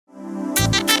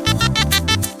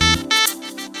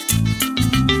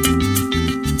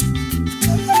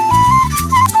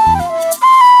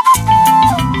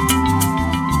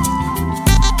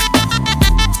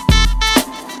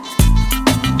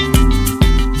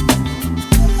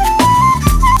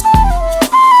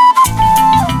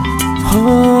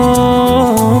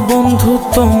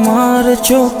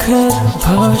চোখের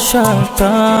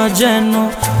ভাষাটা যেন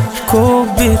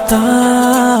কবিতা,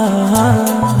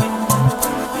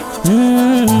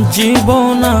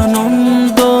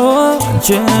 জীবনানন্দ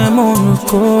যেমন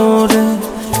করে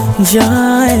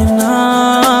যায় না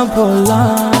বলা।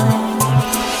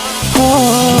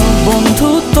 বন্ধু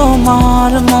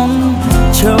তোমার মন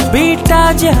ছবিটা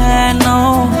যেন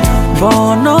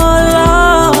বনলতা,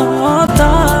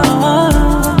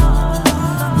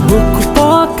 বুক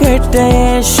পকেটে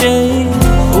সেই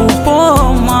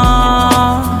উপমা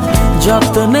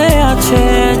যত্নে আছে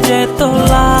যে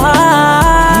তোলা।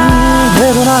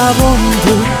 ভেবনা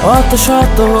বন্ধু অত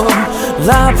শত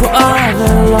লাভ আর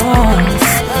লস,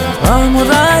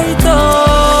 আমরাই তো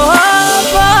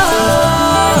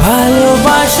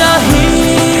ভালোবাসাহীন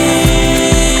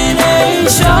এই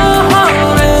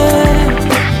শহরে।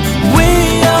 We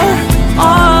are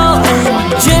all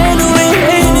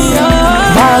genuine,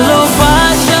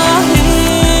 ভালোবাসাহীন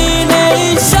এই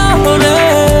শহরে।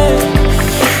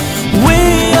 We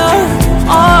are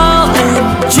all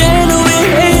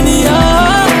genuine.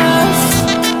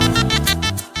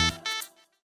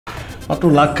 মাত্র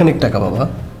লাখখানিক টাকা বাবা।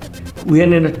 We are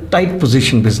in a tight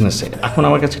position বিজনেসে, এখন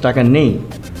আমার কাছে টাকা নেই।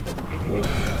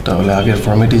 তাহলে আগের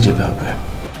ফর্মেটেই যেতে হবে।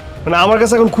 মানে আমার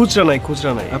কাছে এখন খুচরা নাই,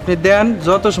 খুচরা নাই। আপনি দেন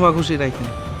যত সময় খুশি রাখেন।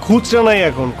 খুচরা নাই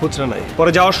এখন, খুচরা নাই,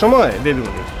 পরে যাওয়ার সময় দিয়ে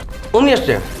দেবো। উনি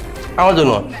আসছে আমার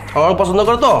জন্য, আমার পছন্দ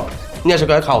করে তো নিয়ে আসে,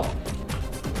 খাও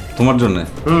তোমার জন্য।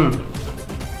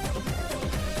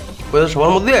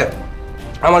 সবার মধ্যে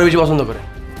আমার বেশি পছন্দ করে।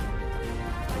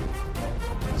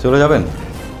 চলে যাবেন?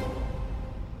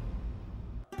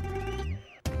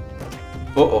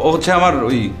 ও হচ্ছে আমার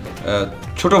ওই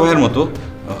ছোট ভাইয়ের মতো।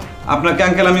 আপনাকে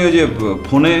আঙ্কেল আমি ওই যে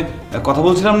ফোনে কথা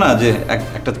বলছিলাম না যে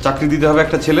একটা চাকরি দিতে হবে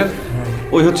একটা ছেলের,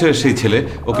 ওই হচ্ছে সেই ছেলে।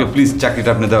 ওকে প্লিজ চাকরিটা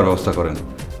আপনি দেওয়ার ব্যবস্থা করেন।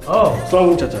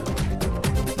 সালাম চাচা।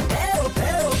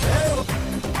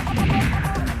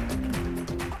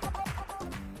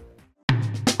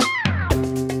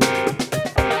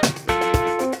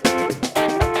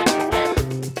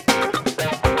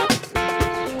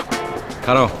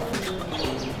 খারাপ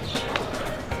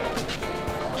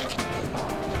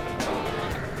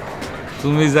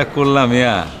তুমি যা করলাম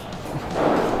ইয়া,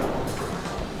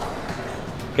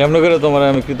 কেমন করে তোমার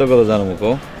আমি কৃতজ্ঞতা জানাবো কো?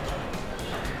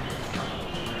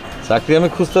 চাকরি আমি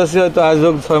খুঁজতেছি, হয়তো আজ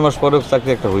হোক 6 মাস পরে চাকরি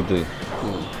একটা হইতোই,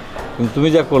 কিন্তু তুমি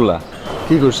যা করলা।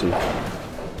 কি করছি?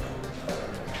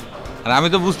 আর আমি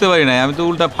তো বুঝতে পারি নাই, আমি তো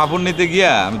উল্টা ফাপড় নিতে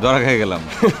গিয়া আমি ধরা খেয়ে গেলাম।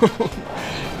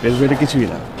 এটা কিছুই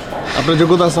না, আপনার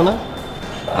যোগ্যতা আছে না?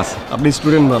 আচ্ছা, আপনি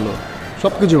স্টুডেন্ট ভালো,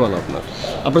 সব কিছু ভালো আপনার,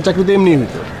 আপনার চাকরিতে এমনি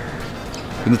হইতো।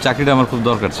 কিন্তু চাকরিটা আমার খুব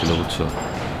দরকার ছিল, বুঝছো?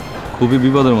 খুবই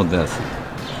বিপদের মধ্যে আছি।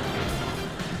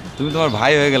 তুমি তোমার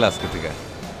ভাই হয়ে গেলে আজকে থেকে,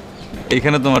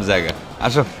 এইখানে তোমার জায়গা,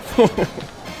 আসো।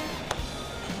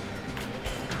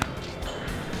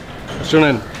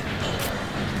 শোনেন,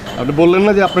 আপনি বললেন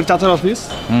না যে আপনার চাচার অফিস?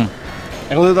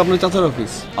 এখন তো আপনার চাচার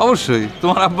অফিস। অবশ্যই,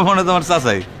 তোমার আব্বা মানে তোমার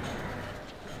চাচাই।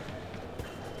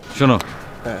 শোনো,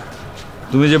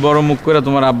 তুমি যে বড় মুখ করে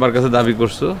তোমার আব্বার কাছে দাবি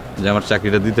করছো যে আমার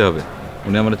চাকরিটা দিতে হবে,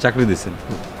 উনি আমার চাকরি দিচ্ছেন,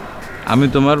 আমি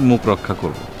তোমার মুখ রক্ষা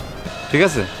করব, ঠিক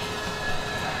আছে?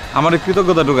 আমার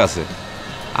কৃতজ্ঞতাটুকু আছে,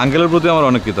 আঙ্কেলের প্রতি আমার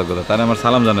অনেক কৃতজ্ঞতা, তার আমার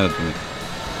সালাম জানাও তুমি।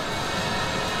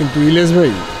 কিন্তু ইলিয়াস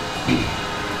ভাই,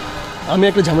 আমি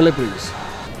একটা ঝামেলায় পড়ে গেছি।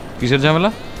 কিসের ঝামেলা?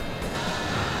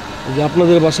 যে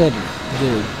আপনাদের বাসার যে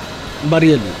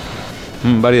বাড়িয়ালি।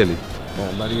 বাড়িয়ালি?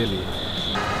 হ্যাঁ, বাড়িয়ালি।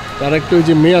 তার একটা ওই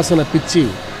যে মেয়ে আছে না, পিচ্ছি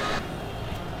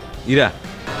ইরা।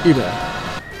 ইরা?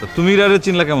 তুমি ইরারে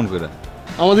চিনলা কেমন করে?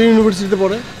 আমাদের ইউনিভার্সিটিতে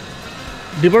পড়ে,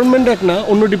 ডিপার্টমেন্ট এক না,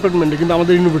 অন্য ডিপার্টমেন্টে, কিন্তু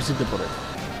আমাদের ইউনিভার্সিটিতে পড়ে।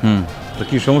 তো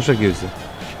কি সমস্যা কি হয়েছে?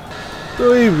 তো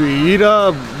এই ইরা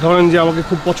ধরেন যে আমাকে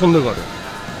খুব পছন্দ করে।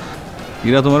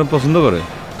 ইরা তোমার পছন্দ করে?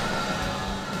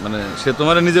 মানে সে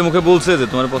তোমার নিজে মুখে বলছে যে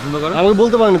তোমার পছন্দ করে? আমাকে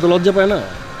বলতে পারেনি তো, লজ্জা পায় না?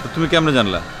 তুমি কেমনে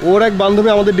জানলা? ওর এক বান্ধবী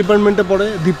আমাদের ডিপার্টমেন্টে পড়ে,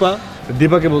 দীপা।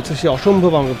 দীপাকে বলছে সে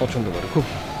অসম্ভব আমাকে পছন্দ করে খুব।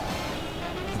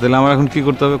 তাহলে আমার এখন কি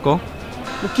করতে হবে কও?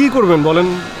 কি করবেন বলেন?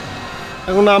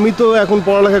 এখন আমি তো এখন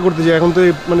পড়ালেখা করতে চাই, এখন তো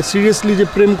মানে সিরিয়াসলি যে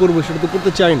প্রেম করবো সেটা তো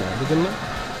করতে চাই না, বুঝলেন না?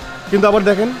 কিন্তু আবার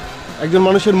দেখেন, একজন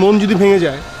মানুষের মন যদি ভেঙে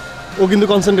যায়, ও কিন্তু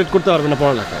কনসেন্ট্রেট করতে পারবে না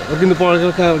পড়ালেখায়, ওর কিন্তু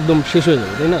পড়ালেখা একদম শেষ হয়ে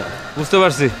যাবে, তাই না? বুঝতে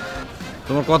পারছি,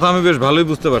 তোমার কথা আমি বেশ ভালোই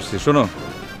বুঝতে পারছি। শোনো,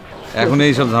 এখন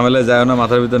এই সব ঝামেলায় যায় না,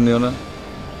 মাথার ভিতর নিও না,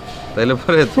 তাইলে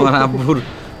পরে তোমার আব্বুর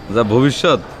যা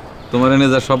ভবিষ্যৎ, তোমার এনে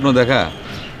যা স্বপ্ন দেখা,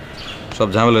 সব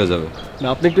ঝামেলা হয়ে যাবে। না,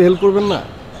 আপনি একটু হেল্প করবেন না?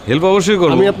 হেল্প অবশ্যই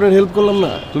করবো। আমি আপনার হেল্প করলাম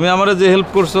না? তুমি আমার যে হেল্প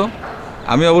করছো,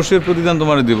 আমি অবশ্যই প্রতিদান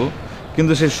তোমার দিব,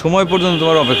 কিন্তু সেই সময় পর্যন্ত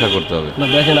তোমার অপেক্ষা করতে হবে। না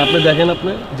দেখেন,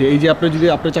 আপনি যে এই যে আপনি যদি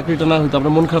আপনার চাকরিটা না হইতো,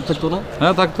 আপনার মন খারাপ থাকতো না?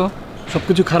 হ্যাঁ থাকতো। সব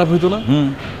কিছু খারাপ হইতো না?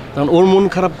 কারণ ওর মন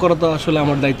খারাপ করা তো আসলে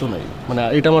আমার দায়িত্ব নাই, মানে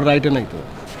এটা আমার রাইটে নাই তো।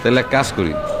 তাহলে এক কাজ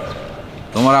করি,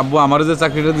 তোমার আব্বু আমার যে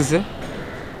চাকরিটা দিছে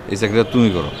এই চাকরিটা তুমি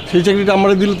করো। সেই চাকরিটা আমার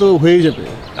দিলে তো হয়েই যাবে,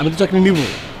 আমি তো চাকরি নিব।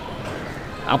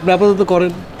 আপনি আপাতত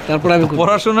করেন, তারপর আমি করব।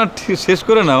 পড়াশোনা শেষ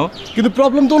করে নাও। কিন্তু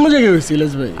প্রবলেম তো অন্য জায়গায় হয়েছে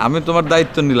ইলিয়াস ভাই। আমি তোমার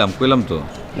দায়িত্ব নিলাম, কইলাম তো।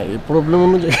 না, এই প্রবলেম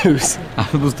অন্য জায়গায় হয়েছে।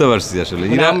 আমি বুঝতে পারছি আসলে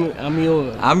মানে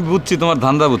আমি বুঝছি তোমার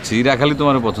ধান্দা বুঝছি। ইরা খালি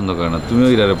তোমার পছন্দ করে না, তুমিও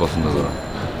ইরারে পছন্দ করো,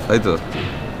 তাই তো?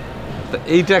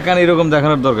 এইটা কান এরকম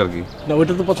দেখানোর দরকার কি? না,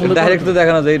 ওইটা তো পছন্দ, ডাইরেক্ট তো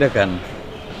দেখানো যায়। এইটা কান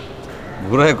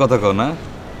ঘুরায় কথা কও না,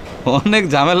 অনেক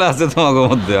ঝামেলা আছে তোমার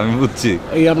মধ্যে, আমি বুঝছি।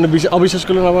 এই আপনি অবিশ্বাস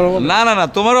করলেন আবার? না না না,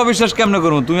 তোমার অবিশ্বাস কেমনে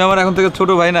করবো? তুমি আমার এখন থেকে ছোট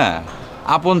ভাই না,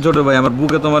 আপন ছোট ভাই। আমার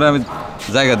বুকে তোমার আমি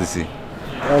জায়গা দিছি।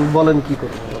 বলেন কি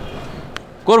করবো?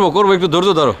 করবো করবো, একটু ধৈর্য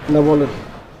ধরো না, বলেন।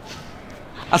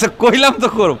 আচ্ছা কইলাম তো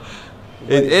করবো।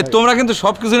 তোমরা কিন্তু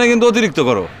সব কিছু না কিন্তু অতিরিক্ত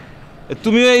করো।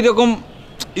 তুমিও এইরকম,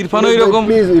 ইরফানও এইরকম,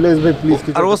 প্লিজ ইলিয়াস ভাই প্লিজ।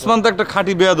 আর ওসমান তো একটা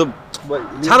খাঁটি বেয়াদব।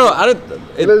 ছাড়ো। আরে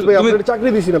চাকরি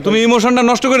দিছি না, তুমি ইমোশনটা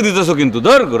নষ্ট করে দিতেছো কিন্তু।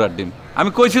 ধর গোড়ার ডিম, আমি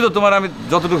কইছি তো তোমার আমি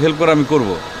যতটুকু হেল্প করো আমি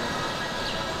করবো।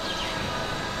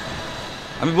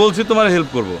 আমি বলছি তোমার হেল্প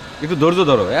করবো, একটু ধৈর্য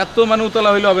ধরো। এত মানে উতলা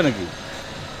হইলে হবে নাকি?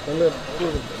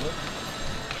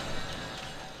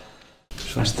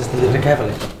 আস্তে আস্তে এটা খাই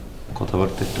ফেলে,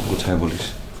 কথাবার্তা একটু গুছায় বলিস।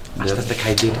 আস্তে আস্তে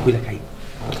খাই, দিয়ে খুলে খাই।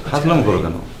 ফাজলাম করো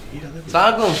কেন?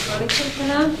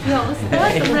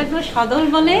 সদল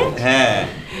বলে। হ্যাঁ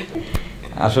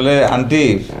আসলে আন্টি,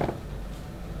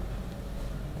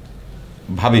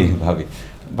 ভাবি ভাবি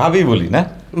ভাবি বলি না,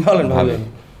 বলেন ভাবি।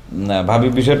 না ভাবি,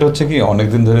 বিষয়টা হচ্ছে কি,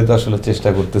 অনেকদিন ধরে তো আসলে চেষ্টা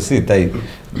করতেছি, তাই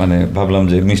মানে ভাবলাম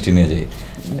যে মিষ্টি নিয়ে যাই।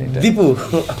 দীপু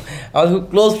আমার খুব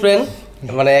ক্লোজ ফ্রেন্ড,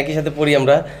 মানে একই সাথে পড়ি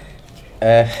আমরা।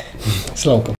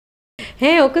 আসসালামু আলাইকুম।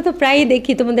 হ্যাঁ, ওকে তো প্রায়ই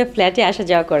দেখি তোমাদের ফ্ল্যাটে আসা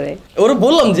যাওয়া করে। ওরা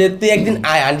বললাম যে তুই একদিন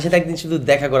আয়, আন্টির সাথে একদিন শুধু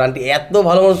দেখা কর। আন্টি এত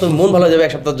ভালো মানুষ, তোর মন ভালো যাবে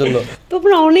এক সপ্তাহের জন্য।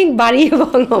 তোমরা অনেক বাড়িয়ে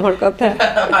বলো আমার কথা।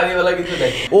 বাড়িওয়ালা কিছু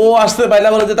নাই, ও আসতে পারে না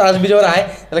বলে যে তো আসবি যখন আয়,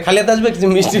 তাহলে খালি হাতে আসবে, কিছু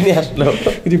মিষ্টি নিয়ে আসলো।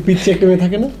 কিছু পিচ্ছি একটা মেয়ে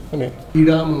থাকে না, মানে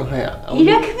ইরা মনে হয়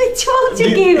ইরাকে চলছে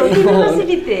কি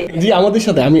ইউনিভার্সিটিতে? জি আমাদের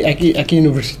সাথে, আমি একই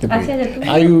ইউনিভার্সিটিতে পড়ি।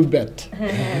 I U bet.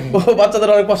 ও বাচ্চাদের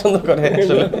অনেক পছন্দ করে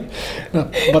আসলে। না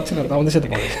বাচ্চারা তো আমাদের সাথে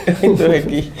পড়ে। তো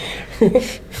কি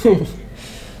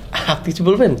আপনি কিছু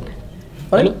বলবেন?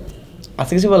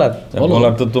 আজকে কিছু বলার?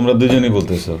 বলার তো তোমরা দুজনেই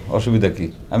বলতেছো, অসুবিধা কি?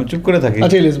 আমি চুপ করে থাকি।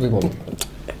 আচ্ছা ইলিয়াস ভাই বলো।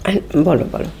 বলো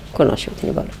বলো, কোনো অসুবিধা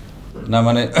নেই, বলো। না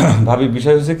মানে ভাবি,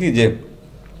 বিষয় হচ্ছে কি যে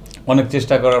অনেক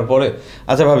চেষ্টা করার পরে,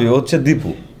 আচ্ছা ভাবি, ও হচ্ছে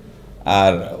দীপু,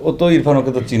 আর ও তো ইরফান,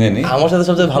 ওকে তো চিনেনি। আমার সাথে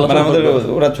সবচেয়ে ভালো মানে আমাদের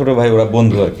ওরা ছোট ভাই, ওরা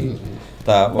বন্ধু আর কি।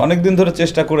 তা অনেকদিন ধরে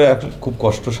চেষ্টা করে খুব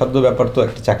কষ্টসাধ্য ব্যাপার, তো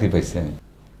একটা চাকরি পাইছি আমি।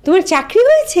 তোমার চাকরি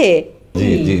হয়েছে? জি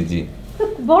জি জি,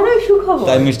 বড়ই সুখবর।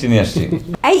 তাই মিষ্টি নিয়ে আসছি।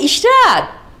 এই ইশরাত,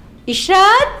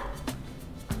 ইশরাত,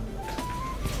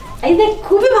 এই দেখ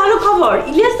খুবই ভালো খবর,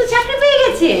 ইলিয়াস তো চাকরি পেয়ে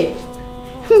গেছে,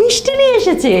 মিষ্টি নিয়ে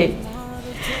এসেছে।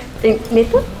 নে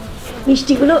তো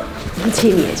মিষ্টিগুলো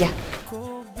গুছিয়ে নিয়ে যা।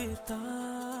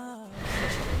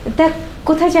 দেখ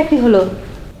কোথায় চাকরি হলো?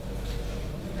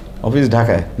 অফিস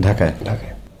ঢাকায়। ঢাকায়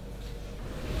ঢাকায়।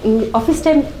 অফিস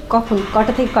টাইম কখন,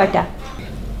 কটা থেকে কয়টা?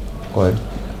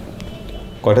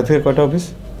 কয়টা থেকে কয়টা অফিস?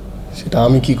 সেটা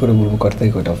আমি কি করে বলবো কয়টা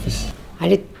থেকে কয়টা অফিস?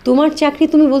 আরে তোমার চাকরি,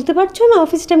 তুমি বলতে পারছো না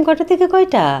অফিস টাইম কটা থেকে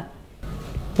কয়টা?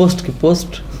 পোস্ট কি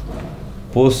পোস্ট?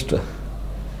 পোস্ট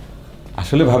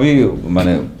আসলে ভাবি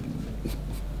মানে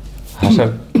হাসার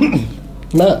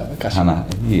না না,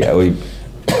 ওই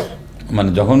মানে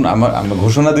যখন আমার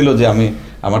ঘোষণা দিল যে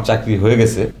আমার চাকরি হয়ে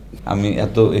গেছে, আমি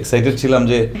এত এক্সাইটেড ছিলাম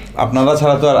যে আপনারা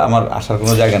ছাড়া তো আর আমার আসার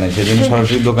কোনো জায়গা নেই। সেজন্য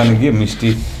সরাসরি দোকানে গিয়ে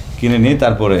মিষ্টি কিনে নিয়ে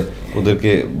তারপরে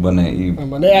ওদেরকে মানে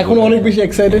এখন অনেক বেশি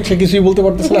এক্সাইটেড, সে কিছুই বলতে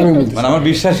পারতেছে না, আমি বলতেছি মানে আমার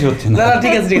বিশ্বাসই হচ্ছে না। না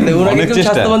ঠিক আছে ঠিক আছে, ওরা একটু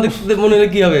স্বাস্থ্যবান দেখতে মনে হলে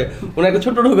কি হবে, ওরা একটা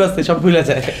ছোট রোগ আছে, সব ভুলে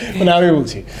যায়। মানে আমি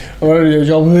বলছি আমার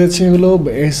জব হয়েছে হলো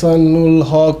Ehsanul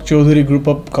Haque Chowdhury group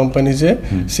of কোম্পানিজে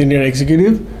senior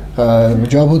executive.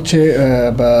 Job হচ্ছে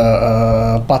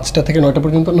 5টা থেকে 9টা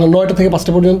পর্যন্ত, 9টা থেকে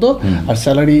 5টা পর্যন্ত। আর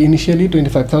স্যালারি ইনিশিয়ালি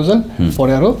 25,000,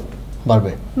 পরে আরো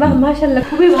বাড়বে। বাহ মাশাআল্লাহ,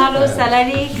 খুবই ভালো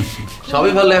স্যালারি,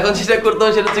 সবই ভালো। এখন যেটা করতে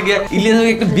হবে সেটা হচ্ছে গিয়ে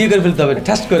ইলিয়াসকে একটু বিয়ে করে ফেলতে হবে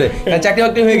ঠাস করে, চাকরি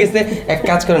বাকরি হয়ে গেছে। এক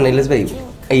কাজ করেন ইলিয়াস ভাই,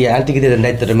 এই আন্টিকে দিয়ে দেন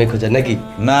দায়িত্বটা, মেয়ে খোঁজা নাকি?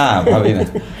 না ভাবি না,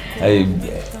 এই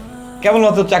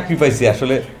কেবলমাত্র চাকরি পাইছি,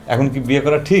 আসলে এখন কি বিয়ে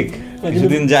করা ঠিক?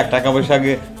 কিছুদিন যাক, টাকা পয়সা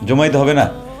আগে জমাইতে হবে না,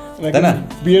 তাই না?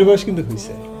 বিয়ের বয়স কিন্তু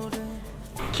হয়েছে।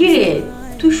 কি রে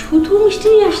তুই শুধু মিষ্টি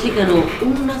নিয়ে আসলি কেন?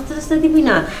 নাস্তা টাস্তা দিবি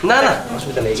না? না না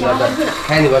অসুবিধা নেই,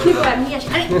 খাই নিব।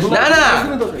 না না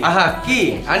আহা কি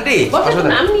আন্টি, অসুবিধা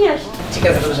নেই, ঠিক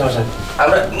আছে কোনো সমস্যা নেই,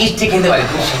 আমরা মিষ্টি খেতে পারি,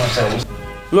 কোনো সমস্যা নেই।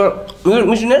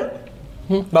 মিষ্টি নেন,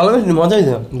 ভালো মিষ্টি, মজা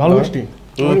হয়েছে, ভালো মিষ্টি,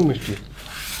 অনেক মিষ্টি।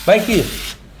 ভাই কি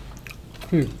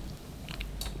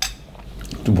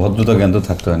একটু ভদ্রতা জ্ঞান তো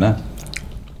থাকতে হয় না?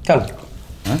 খান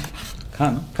হ্যাঁ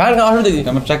খান খান খান আসুন দেখি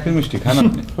আমার চাকরির মিষ্টি খান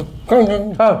আপনি। খান খান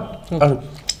খান আসুন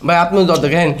ভাই আপনি দর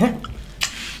দেখেন হ্যাঁ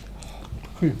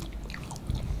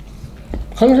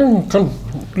খান খান খান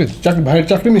প্লিজ, ভাইয়ের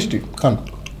চাকরি মিষ্টি খান।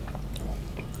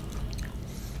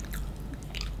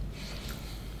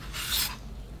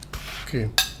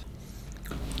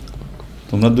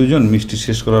 তোমরা দুজন মিষ্টি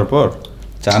শেষ করার পর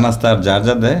চা নাস্তা আর যা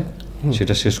যা দেয়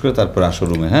সেটা শেষ করে তারপর আসো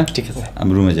রুমে। হ্যাঁ ঠিক আছে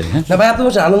আমি রুমে যাই। হ্যাঁ না ভাই আপনি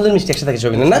বলছেন আনন্দের মিষ্টি একসাথে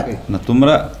ছবি না না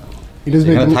তোমরা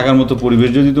এখানে থাকার মতো পরিবেশ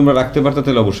যদি তোমরা রাখতে পারতে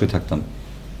তাহলে অবশ্যই থাকতাম।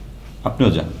 আপনিও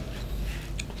যান।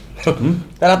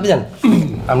 তাহলে আপনি যান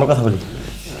আমরা কথা বলি।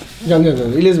 জান জান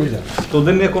ইলিয়াস ভাই যান।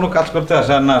 তোদের নিয়ে কোনো কাজ করতে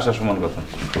আসা আর না আসা সমান কথা।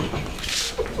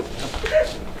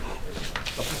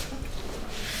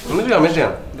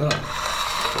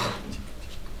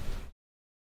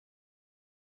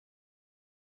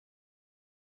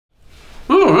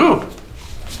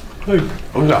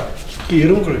 কি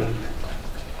এরকম করে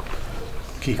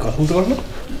কি কথা বলতে পারবো?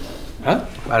 হ্যাঁ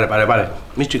পারে পারে পারে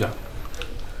মিষ্টি খা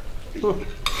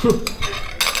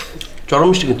চরম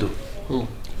মিষ্টি কিন্তু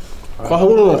কথা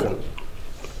বলবো না কেন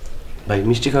ভাই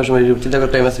মিষ্টি খাওয়ার সময় চিন্তা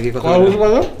করার টাইম আছে কি কথা বলতে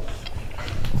পারবো?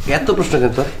 এত প্রশ্ন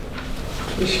কেন তোর?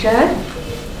 ঈশ্বর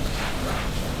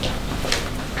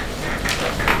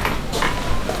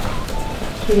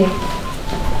কিরে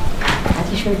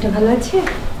আজকে শরীরটা ভালো আছে?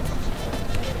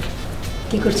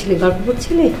 কি করছিলি, গল্প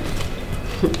করছিলি?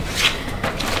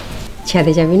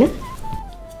 ছাদে যাবি না?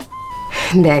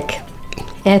 দেখ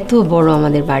এত বড়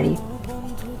আমাদের বাড়ি,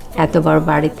 এত বড়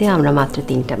বাড়িতে আমরা মাত্র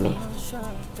 3টা মেয়ে,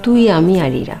 তুই আমি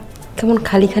আর ইরা। কেমন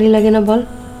খালি খালি লাগে না বল?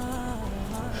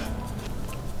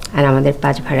 আর আমাদের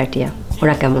 5 ভাড়াটিয়া,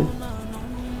 ওরা কেমন?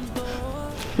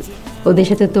 ওদের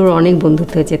সাথে তোর অনেক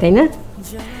বন্ধুত্ব হয়েছে তাই না?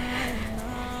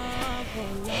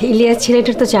 ইলিয়াস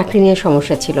ছেলেটার তো চাকরি নিয়ে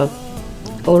সমস্যা ছিল,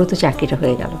 ওরও তো চাকরিটা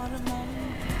হয়ে গেল।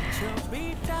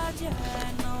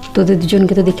 তোদের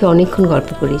দুজনকে তো দেখে অনেকক্ষণ গল্প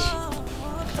করিস।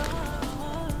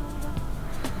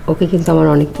 ওকে কিন্তু আমার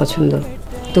অনেক পছন্দ।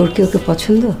 তোর কি ওকে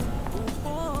পছন্দ?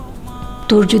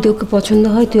 তোর যদি ওকে পছন্দ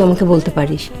হয় তুই আমাকে বলতে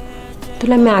পারিস,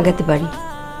 তাহলে আমি আগাতে পারি।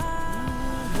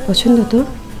 পছন্দ তোর?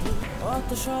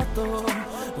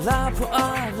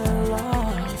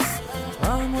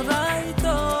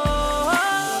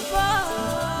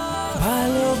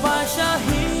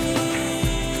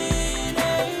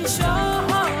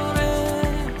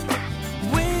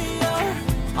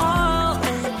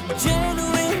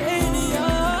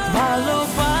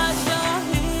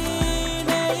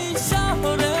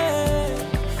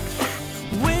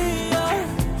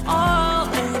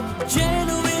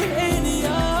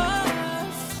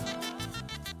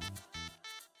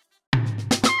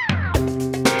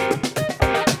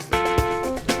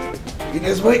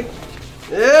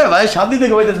 ভাই শান্তি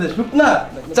থেকে হইতেছে সুখ না,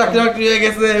 চাকরি বাকরি হয়ে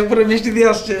গেছে, উপরে মিষ্টি দিয়ে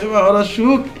আসছে, ওরা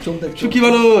সুখ, সুখী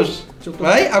মানুষ।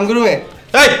 ভাই আমগুরুমে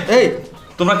এই এই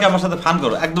তোমরা কি আমার সাথে ফান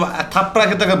করো? একদম থাপ্পড়া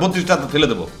খেতে 32টা ফেলে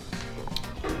দেবো।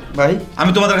 ভাই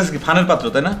আমি তোমাদের কাছে কি ফানের পাত্র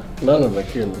তাই না? না না ভাই,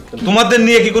 কেন? তোমাদের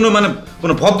নিয়ে কি কোনো মানে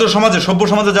কোনো ভদ্র সমাজে সভ্য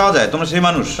সমাজে যাওয়া যায়? তোমরা সেই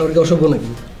মানুষ? সবাইকে অসভ্য নাকি?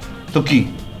 তো কি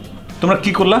তোমরা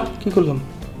কি করলা? কি করলাম?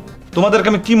 তোমাদেরকে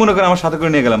আমি কি মনে করে আমার সাথে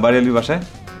করে নিয়ে গেলাম বাড়িয়ালির বাসায়?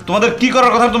 তোমাদের কি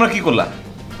করার কথা তোমরা কি করলা?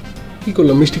 কি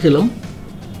করলাম? মিষ্টি খেলাম।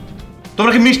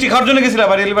 তোমরা কি মিষ্টি খাওয়ার জন্য গেছিলা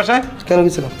বাড়িয়ালির বাসায়? কেন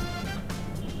গেছিলাম?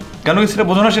 কেন গেছিলা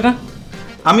বোঝো না সেটা?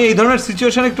 আমি এই ধরনের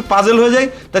সিচুয়েশনে একটু পাজেল হয়ে যাই,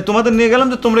 তাই তোমাদের নিয়ে গেলাম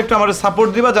যে তোমরা একটু আমার সাপোর্ট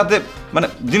দিবা, যাতে মানে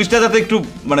জিনিসটা যাতে একটু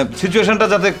মানে সিচুয়েশনটা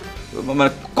যাতে মানে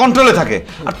কন্ট্রোলে থাকে।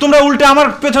 আর তোমরা উল্টে আমার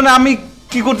পেছনে আমি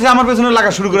কি করতেছি আমার পেছনে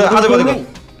লাগা শুরু করে আজে বাজে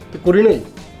করি নাই।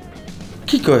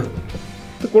 কি কয়?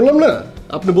 তো করলাম না।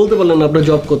 আপনি বলতে পারলেন না আপনার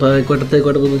জব কোথায়, কয়টা থেকে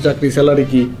কয়টা পর্যন্ত চাকরি, স্যালারি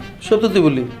কি? সব তো তুই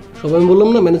বললি। সব আমি বললাম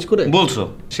না ম্যানেজ করে। বলছো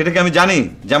সেটা কি আমি জানি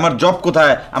যে আমার জব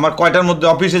কোথায়, আমার কয়টার মধ্যে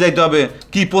অফিসে যাইতে হবে,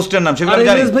 কি পোস্টের নাম সেগুলো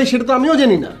জানি ভাই সেটা তো আমিও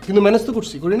জানি না, কিন্তু ম্যানেজ তো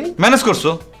করছি, করি নাই? ম্যানেজ করছো,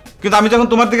 কিন্তু আমি যখন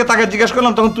তোমার দিকে তাকে জিজ্ঞাসা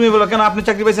করলাম তখন তুমি বলো কেন আপনি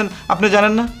চাকরি পাইছেন আপনি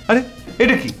জানেন না? আরে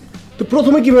এটা কি? তো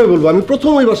প্রথমে কিভাবে বলবো? আমি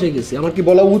প্রথম ওই বাসায় গেছি, আমার কি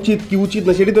বলা উচিত কি উচিত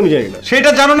না সেটা তো আমি জানি না। সেটা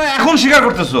জানো না এখন স্বীকার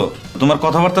করতেছো? তোমার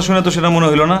কথাবার্তা শুনে তো সেটা মনে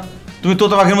হলো না, তুমি তো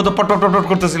পাখির মতো পট পট পট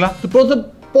করতেছিলা। তো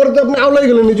পরে তো আপনি আওলাই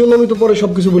গেলেন, এই জন্য আমি তো পরে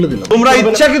সবকিছু বলে দিলাম। তোমরা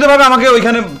ইচ্ছাকৃতভাবে আমাকে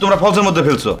ওইখানে তোমরা ফলসের মধ্যে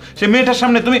ফেলছো। সেই মেয়েটার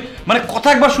সামনে তুমি মানে কথা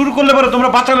একবার শুরু করলে পরে তোমরা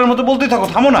বাচ্চাদের মতো বলতেই থাকো,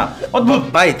 থামো না। অদ্ভুত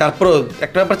ভাই তারপরও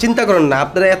একটা ব্যাপার চিন্তা করেন না,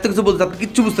 আপনারা এত কিছু বলতে আপনি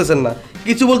কিচ্ছু বুঝতেছেন না,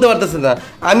 কিছু বলতে পারতেছেন না।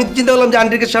 আমি চিন্তা করলাম যে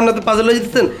আন্টির সামনে তো পাজল হয়ে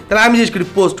যেতেছেন, তাহলে আমি জিজ্ঞেস করি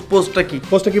পোস্টটা কি?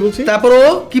 পোস্টটা কি বলছি? তারপর ও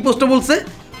কি পোস্টটা বলছে?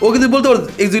 ও কিন্তু বলতে পারতো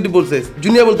এক্সিকিউটিভ বলছে,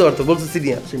 জুনিয়র বলতে পারতো, বলছে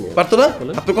সিনিয়র পারতো না।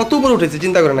 আপনি কত উপরে উঠেছে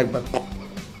চিন্তা করেন একবার।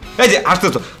 এই যে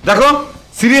আসতেছো দেখো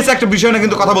সিরিয়াস একটা বিষয় না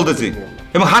কিন্তু কথা বলতেছি,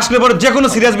 এবং হাসলে পরে যে কোনো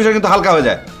সিরিয়াস বিষয় কিন্তু হালকা হয়ে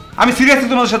যায়। আমি সিরিয়াসলি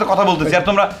তোমাদের সাথে কথা বলতেছি আর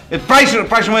তোমরা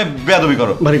প্রায় সময় বেয়াদবি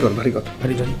করো। ভারী কথা।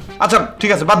 আচ্ছা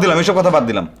ঠিক আছে, বাদ দিলাম এসব কথা, বাদ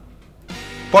দিলাম।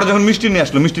 পরে যখন মিষ্টি নিয়ে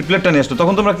আসলো, মিষ্টির প্লেটটা নিয়ে আসলো,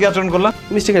 তখন তোমরা কি আচরণ করলা?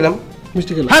 মিষ্টি খেলাম।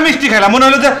 হ্যাঁ মিষ্টি খাইলাম। মনে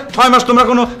হলো যে 6 মাস তোমরা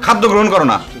কোনো খাদ্য গ্রহণ করো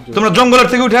না, তোমরা জঙ্গলের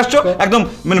থেকে উঠে আসছো, একদম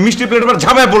মানে মিষ্টি প্লেটের উপর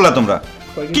ঝাঁপায় পড়লা তোমরা।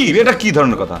 কি এটা কি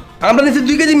ধরনের কথা? আমরা নিচ্ছি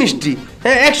 2 কেজি মিষ্টি,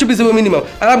 হ্যাঁ 100 পিস হবে মিনিমাম,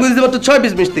 আর আমরা দিচ্ছি মাত্র 6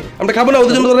 পিস মিষ্টি। আমরা খাবো না,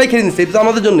 ওদের জন্য ওরাই খেয়ে নিচ্ছে, এটা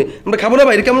আমাদের জন্য। আমরা খাবো না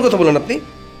ভাই, এটা কেমন কথা বলেন আপনি?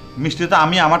 মিষ্টি তো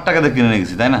আমি আমার টাকা দিয়ে কিনে নিয়ে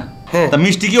গেছি, তাই না? তা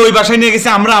মিষ্টি কি ওই বাসায় নিয়ে গেছি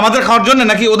আমরা আমাদের খাওয়ার জন্য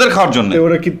নাকি ওদের খাওয়ার জন্য?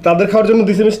 ওরা কি তাদের খাওয়ার জন্য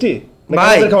দিছে মিষ্টি?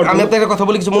 ভাই আমি আপনাকে কথা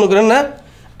বলি, কিছু মনে করেন না।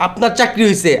 আপনার চাকরি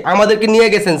হয়েছে, আমাদেরকে নিয়ে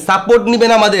গেছেন, সাপোর্ট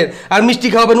নিবেন আমাদের, আর মিষ্টি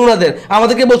খাওয়াবেন ওনাদের।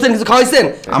 আমাদেরকে বলছেন কিছু খাওয়াইছেন?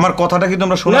 আমার কথাটা কি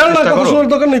তোমরা শোনার চেষ্টা করো? শোনার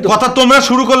দরকার নেই তো। কথা তোমরা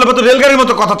শুরু করলে তো রেলগাড়ির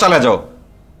মতো কথা চালিয়ে যাও।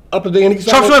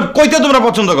 সবসময় কইতে তোমরা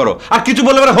পছন্দ করো, আর কিছু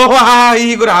বললে হো হো হা ই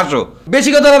করে হাসো। বেশি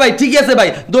কথা না ভাই, ঠিকই আছে ভাই,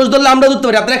 দোষ ধরলে আমরা ধরতে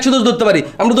পারি, আপনার 100 দোষ ধরতে পারি,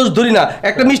 আমরা দোষ ধরি না।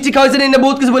 একটা মিষ্টি খাওয়াইছেন, এই না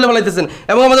বহুত কিছু বলে ফেলাইতেছেন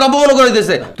এবং আমাদের অপমান করে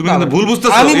দিতেছে। তুমি কিন্তু ভুল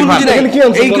বুঝতেছো। আমি ভুল বুঝি না,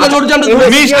 এইগুলো নোট জানতে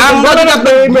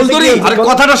ভুল করি। আরে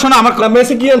কথাটা শোনো, আমার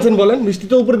মেসে কি আনছেন বলেন? মিষ্টি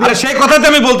তো উপরে। আরে সেই কথাতে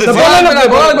আমি বলতেছি।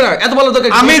 এত বলো তো,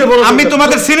 আমি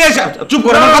তোমাদের সিনিয়র। চুপ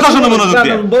করো, আমার কথা শোনো মনোযোগ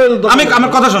দিয়ে।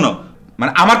 আমার কথা শোনো।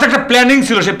 মানে আমার তো একটা প্ল্যানিং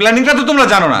ছিল, সেই প্ল্যানিংটা তো তোমরা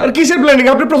জানো না। আর কিসের প্ল্যানিং?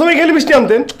 আপনি প্রথমে এখানে মিষ্টি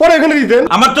আনতেন, পরে এখানে দিতেন।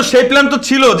 আমার তো সেই প্ল্যান তো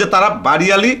ছিল যে তারা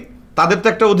বাড়িয়ালি, তাদের তো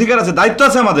একটা অধিকার আছে, দায়িত্ব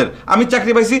আছে আমাদের। আমি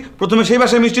চাকরি পাইছি, প্রথমে সেই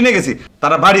বাসায় মিষ্টি নিয়ে গেছি।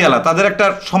 তারা বাড়িয়ালা, তাদের একটা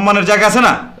সম্মানের জায়গা আছে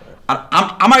না? আর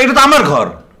আমার এটা তো আমার ঘর,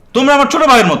 তোমরা আমার ছোট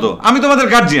ভাইয়ের মতো, আমি তোমাদের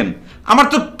গার্জিয়ান। আমার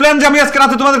তো প্ল্যান যে আমি আজকে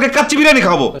রাতে তোমাদেরকে কাচ্চি বিরিয়ানি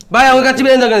খাবো। ভাই আমার কাচ্চি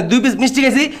বিরিয়ানি দরকার, 2 পিস মিষ্টি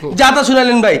খেয়েছি, যা তা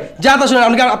শুনালেন ভাই, যা তা শুনালেন।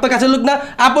 আমি আপনার কাছের লোক না,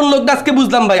 আপন লোক না, আজকে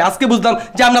বুঝলাম ভাই, আজকে বুঝলাম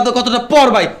যে আমরা তো কতটা পর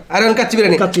ভাই। আর কাচ্চি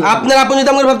বিরিয়ানি আপনার আপন যদি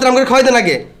আমার ভাবতেন আমাকে খাওয়াই দেন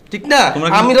আগে, ঠিক না?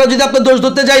 আমরা যদি আপনার দোষ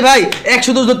ধরতে যাই ভাই,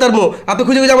 100 দোষ ধরতে পারবো। আপনি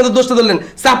খুঁজে খুঁজে আমাদের দোষটা ধরলেন,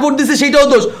 সাপোর্ট দিছে সেইটাও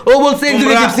দোষ। ও বলছে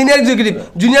এক্সিকিউটিভ, সিনিয়র এক্সিকিউটিভ,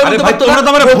 জুনিয়র বলতে পারতো না।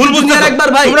 তোমরা ভুল বুঝতেছো। একবার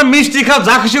ভাই তোমরা মিষ্টি খাও,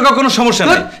 যা খুশি খাও, কোনো সমস্যা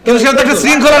নাই, কিন্তু সেটা একটা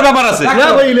শৃঙ্খলার ব্যাপার আছে,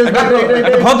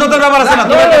 একটা ভদ্রতার ব্যাপার আছে না?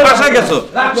 তোমরা একটা বাসায় গেছো,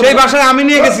 সেই বাসায় আমি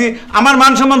নিয়ে গেছি, আমার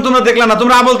মান সম্মান তোমরা দেখলা না,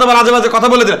 তোমরা আবল তাবল আজে বাজে কথা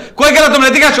বলে দিলে। কই গেলে তোমরা?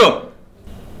 এদিকে আসো।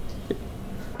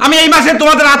 আমি এই মাসে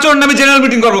তোমাদের আচরণ নামে জেনারেল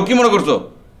মিটিং করবো, কি মনে করছো?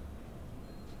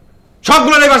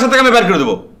 সবগুলো এই বাসা থেকে আমি বের করে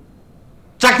দেবো।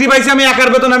 চাকরি পাইছি আমি, একার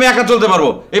বেতন আমি একা চলতে পারবো,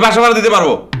 এই বাসা ভাড়া দিতে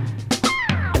পারবো।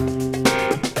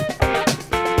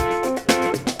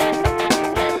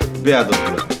 বেয়াদব।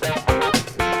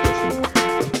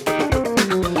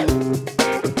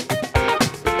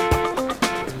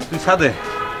 তুই সাদে?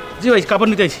 জি ভাই, কাপড়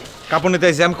নিতে আইছি। কাপড় নিতে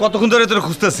আইছি? আমি কতক্ষণ ধরে তোর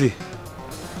খুঁজতেছি।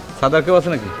 সাদার কেউ আছে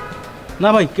নাকি? না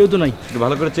ভাই, কেউ তো নাই। একটু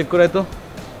ভালো করে চেক করে তো।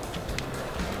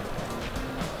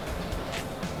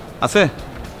 আছে?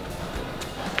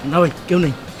 না ভাই, কেউ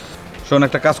নেই। শোন,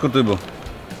 একটা কাজ করতে হইব।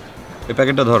 এই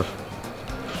প্যাকেটটা ধর,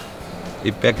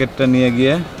 এই প্যাকেটটা নিয়ে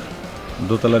গিয়ে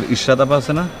দোতলার ইরশাদ আপা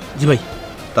আছে না? জি ভাই।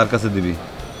 তার কাছে দিবি।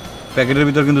 প্যাকেটের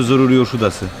ভিতর কিন্তু জরুরি ওষুধ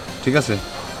আছে, ঠিক আছে?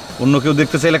 অন্য কেউ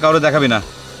দেখতে চাইলে কাউরে দেখাবি না।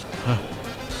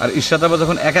 আর ইরশাদ আপা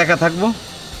যখন একা একা থাকবো,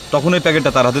 তখন ওই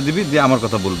প্যাকেটটা তার হাতে দিবি, দিয়ে আমার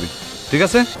কথা বলবি, ঠিক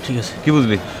আছে? ঠিক আছে। কি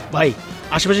বুঝলি ভাই?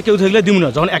 আশেপাশে কেউ থাকলে দিব না,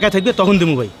 যখন একা থাকবে তখন দিব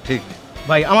ভাই। ঠিক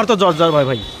ভাই, আমার তো জ্বর জ্বর ভাই,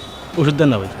 ভাই ওষুধ দেন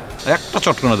না ভাই। একটা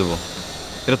চটকনা দেবো।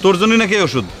 এটা তোর জন্যই নাকি এই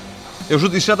ওষুধ? এই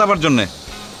ওষুধ ইরশাদ আপার জন্যে।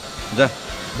 যা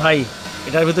ভাই,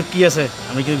 এটার ভিতর কি আছে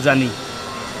আমি কি জানি?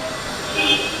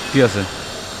 কি আছে?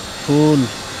 ফুল,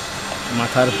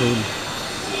 মাথার ফুল।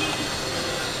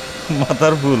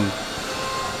 মাথার ফুল?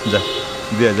 যা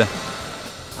দিয়ে যা।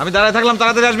 আমি দাঁড়ায় থাকলাম,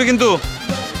 তাড়াতাড়ি আসবি কিন্তু।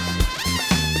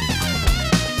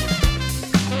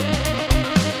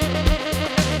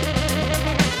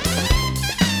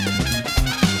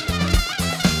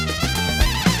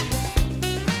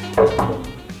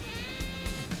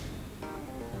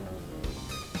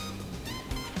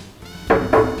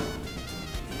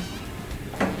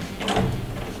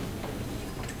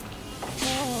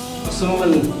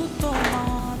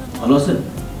 ভালো আছেন?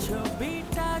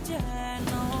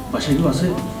 বাসায় কেউ আছে?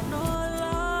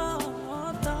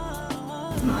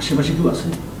 না, আশেপাশে কেউ আছে?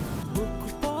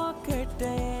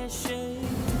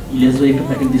 ইলিয়াস ভাই একটা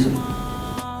প্যাকেট দিয়েছিল।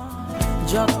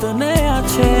 যত্নে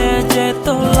আছে যে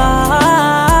তোলা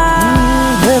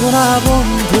ভেবো না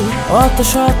বন্ধু, অত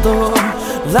শত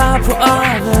লাভ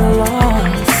আর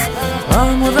লস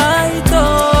আমরাই তো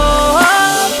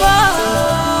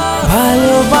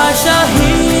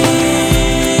ভালোবাসাহীন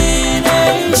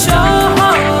এই